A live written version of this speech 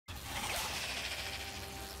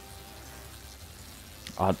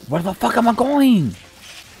Where the fuck am I going?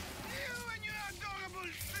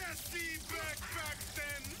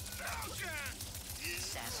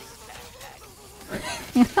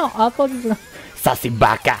 No, I thought it was sassy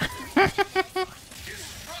baka.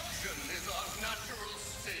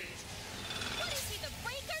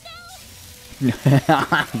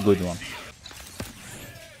 Good one.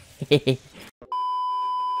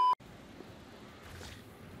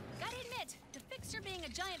 Gotta admit, the fixer being a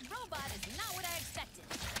giant robot is not what I expected.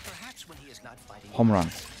 Perhaps when he is not fighting Home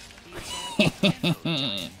run. That's my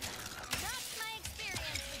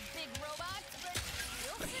experience with big robots, but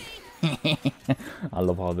we'll see. I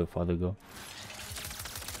love how the father go.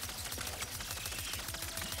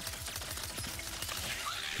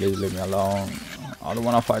 Please leave me alone. I don't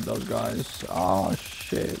want to fight those guys. Oh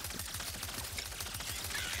shit.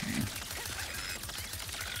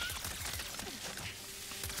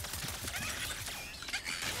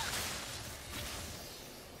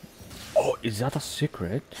 Oh, is that a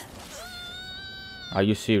secret? Are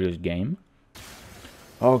you serious, game?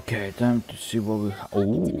 Okay, time to see what we.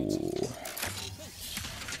 Oh.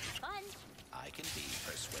 Fun. I can be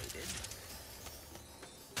persuaded.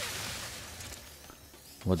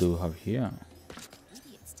 What do we have here?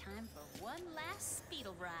 Maybe it's time for one last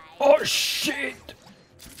speedle ride. Oh shit!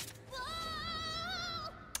 Whoa!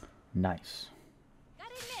 Nice.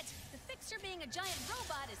 Gotta admit, the fixer being a giant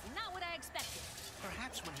robot is not what I expected.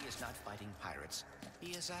 Perhaps when he is not fighting pirates,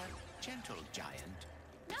 he is a gentle giant.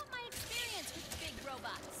 Not my experience with big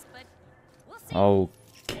robots, but we'll see.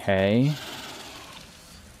 Okay.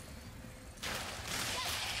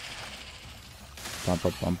 Pum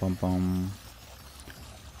pum pum pum pum.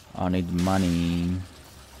 I need money.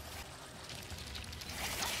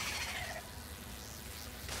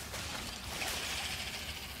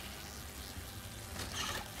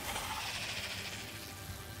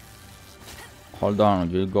 Hold on,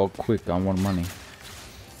 you go quick. I want money.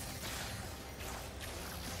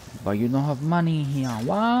 But you don't have money here.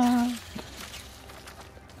 What?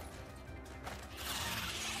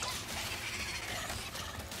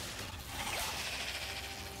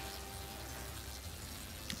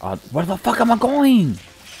 Where the fuck am I going?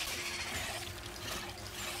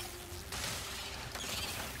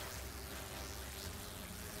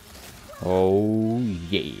 Oh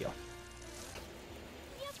yeah.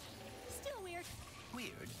 Yep, still weird.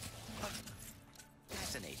 Weird, but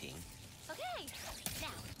fascinating. Okay, now.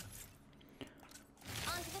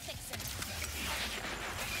 On to the fixer.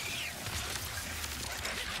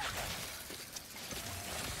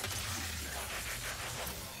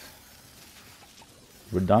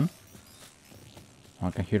 We're done?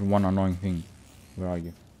 I can hear one annoying thing. Where are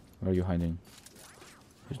you? Where are you hiding?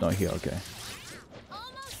 He's not here, okay.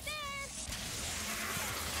 Almost there.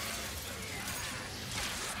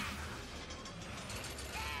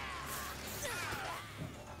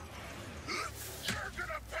 You're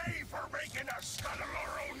gonna pay for making us scuttle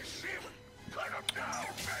our own ship! Cut him down,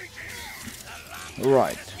 matey!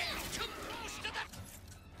 Right.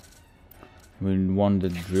 We won the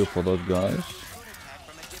drill for those guys. Could attack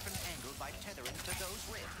from a different angle by tethering to those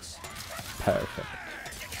ribs. Perfect.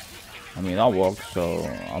 I mean, that works, so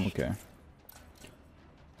I'm okay.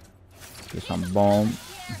 Get some bomb.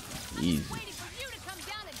 Easy. Waiting for you to come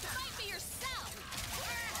down and fight me yourself.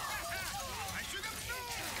 I should have known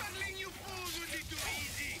scuttling you fools would be too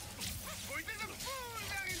easy! For it is a fool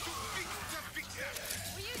dying to fix the fixer!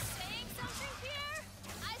 Were you saying something, Pierre?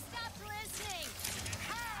 I stopped listening.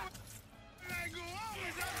 How? I go on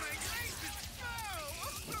without my gracious foe!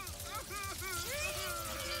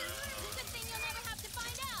 Good thing you'll never have to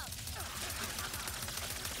find out.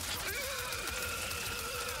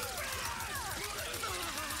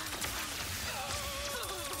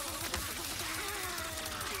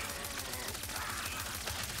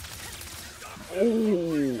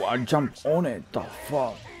 Oh, I jumped on it. The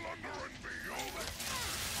fuck?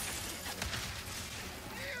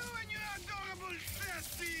 You and your adorable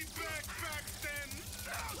sassy backpacks then!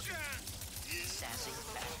 Sassy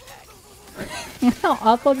backpack. No,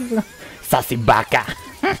 I thought it was sassy baka.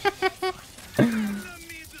 Perhaps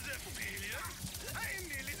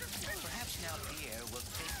now Pierre will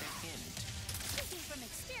take the hint. Speaking from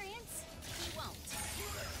experience, he won't.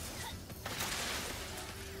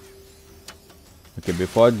 Okay,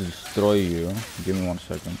 before I destroy you, give me 1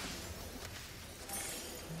 second.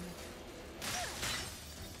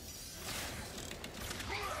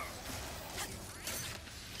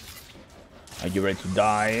 Are you ready to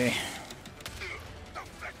die? The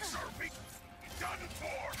fixer be done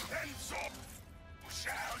for, and so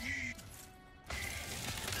shall ye.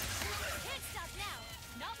 Can't stop now.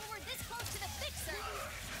 Not when we're this close to the fixer.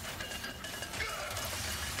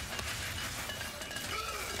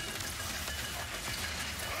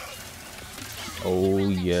 Oh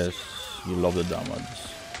yes, you love the damage.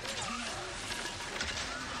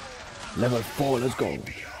 Level 4, let's go. The honor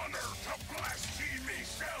to blaspheme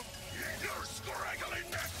myself. Your scraggly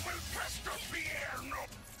neck will pester Pierre no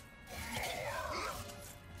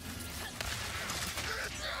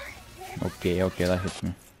more. Okay, okay, that hits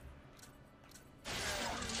me.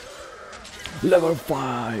 Level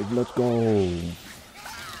 5, let's go.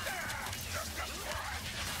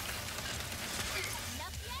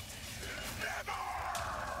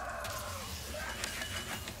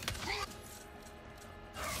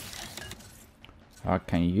 I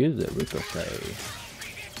can use it, ricochet.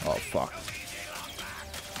 Oh fuck.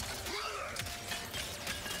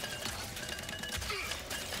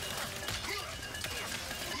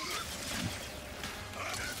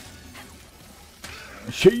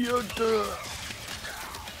 Shit!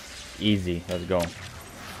 Easy, let's go. What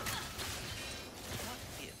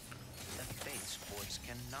if the fate sports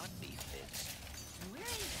cannot be fixed? We're in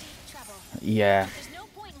deep trouble. Yeah, There's no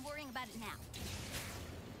point in worrying about it now.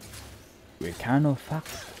 we kind of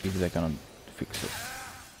fucked if they cannot fix it.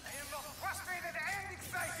 I am both frustrated and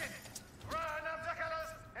excited. Run, obstacles,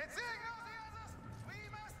 and signal the others. We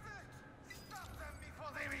must stop them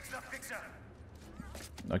before they reach the fixer.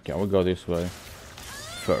 Okay, we'll go this way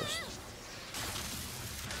first.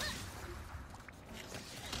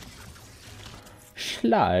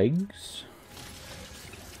 Slugs.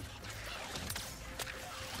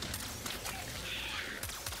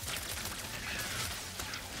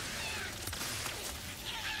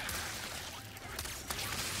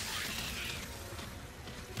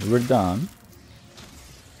 We're done.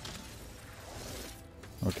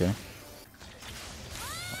 Okay.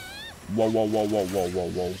 Whoa, whoa, whoa, whoa, whoa, whoa,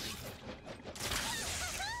 whoa.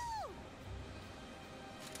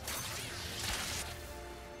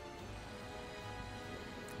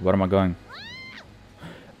 Where am I going?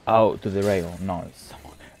 Oh, to the rail. Nice.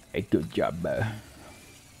 A good job.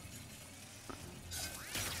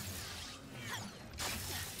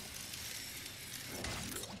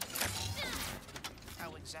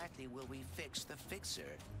 How exactly will we fix the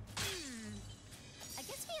fixer? I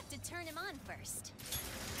guess we have to turn him on first.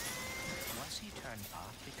 Was he turned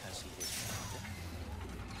off because he was broken?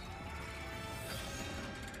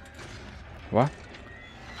 What?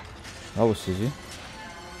 That was easy.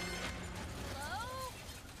 Hello?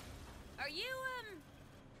 Are you,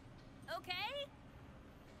 okay?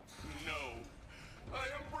 No, I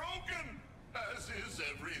am broken, as is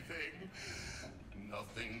everything.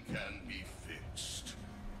 Nothing can be fixed.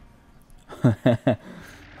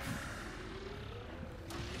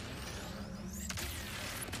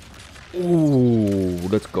 Ooh,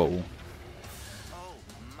 let's go. Oh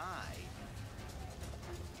my.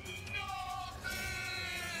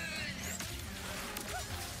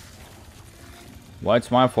 Why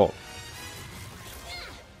it's my fault?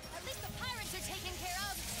 At least the pirates are taken care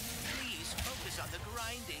of. Please focus on the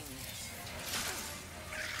grinding.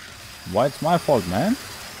 Why it's my fault, man? He's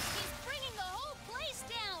bringing the whole place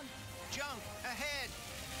down. Junk ahead.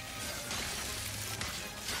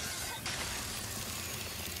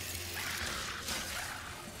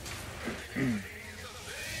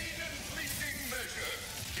 Fleeting measure.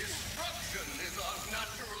 Destruction is our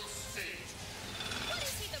natural state. What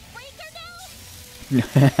is he, the breaker now?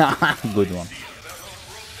 Good one.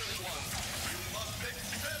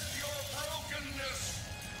 Accept your brokenness.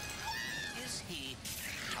 Is he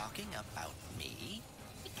talking about me?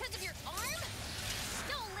 Because of your arm?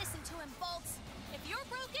 Don't listen to him, Bolts. If you're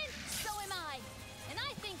broken, so am I. And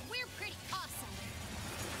I think we're pretty awesome.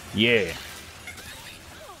 Yeah.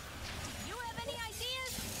 Do you have any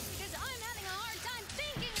ideas? Because I'm having a hard time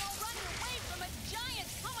thinking while running away from a giant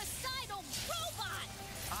homicidal robot.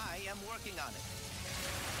 I am working on it.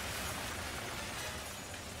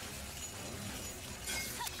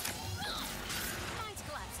 Mine's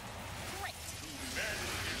collapsed. Great.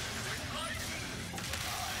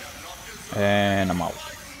 And I'm out.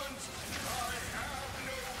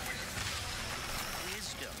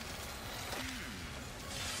 Wisdom.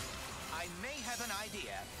 I may have an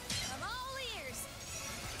idea. I'm all ears.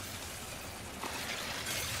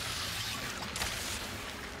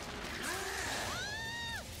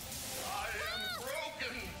 I am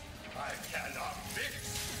broken. I cannot fix.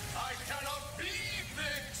 I cannot be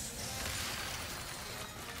fixed.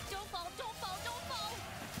 Don't fall, don't fall, don't fall.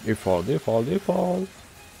 Default, default, default.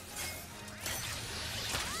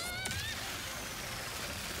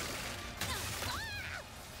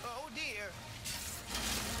 Oh dear.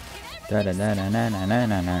 Da da da da na na na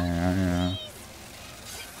na na.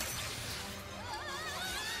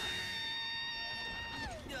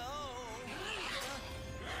 No.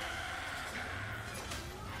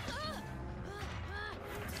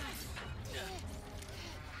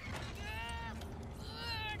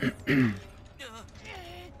 I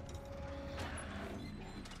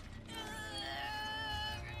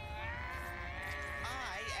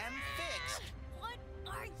am fixed. What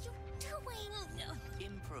are you doing?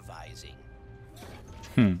 Improvising.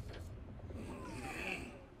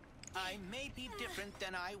 I may be different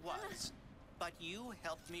than I was, but you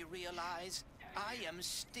helped me realize I am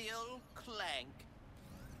still Clank.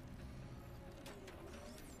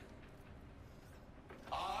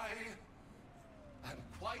 I am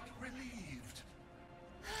quite relieved.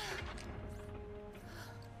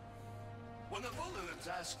 When the Bullards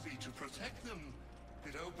asked me to protect them,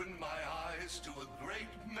 it opened my eyes to a great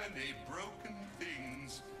many broken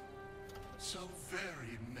things. So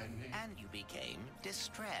very many. And you became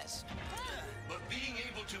distressed. But being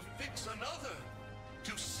able to fix another,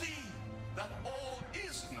 to see that all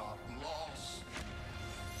is not lost.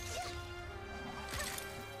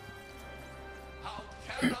 How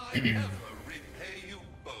can I ever repay you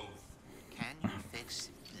both? Can you fix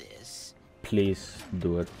this? Please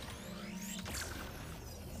do it.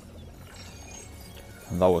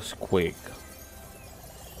 That was quick.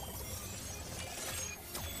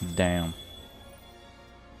 Damn.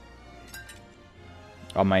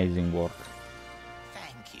 Amazing work.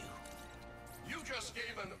 Thank you. You just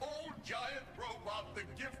gave an old giant robot the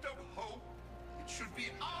gift of hope. It should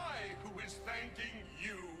be I who is thanking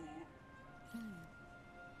you.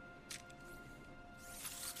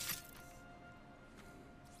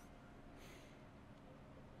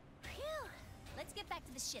 Phew. Let's get back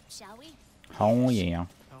to the ship, shall we? Oh yeah.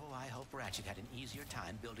 Oh, I hope Ratchet had an easier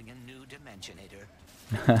time building a new Dimensionator.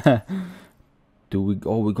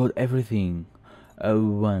 We got everything. Oh,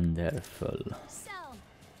 wonderful. So,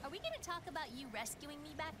 are we gonna talk about you rescuing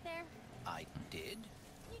me back there? I did?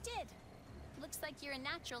 You did. Looks like you're a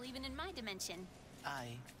natural even in my dimension.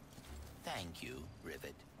 I thank you,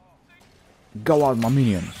 Rivet. Go out, my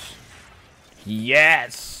minions.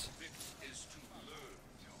 Yes.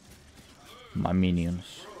 My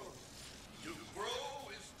minions.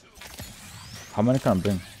 How many can I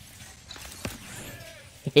bring?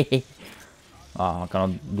 Ah, I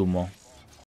cannot do more.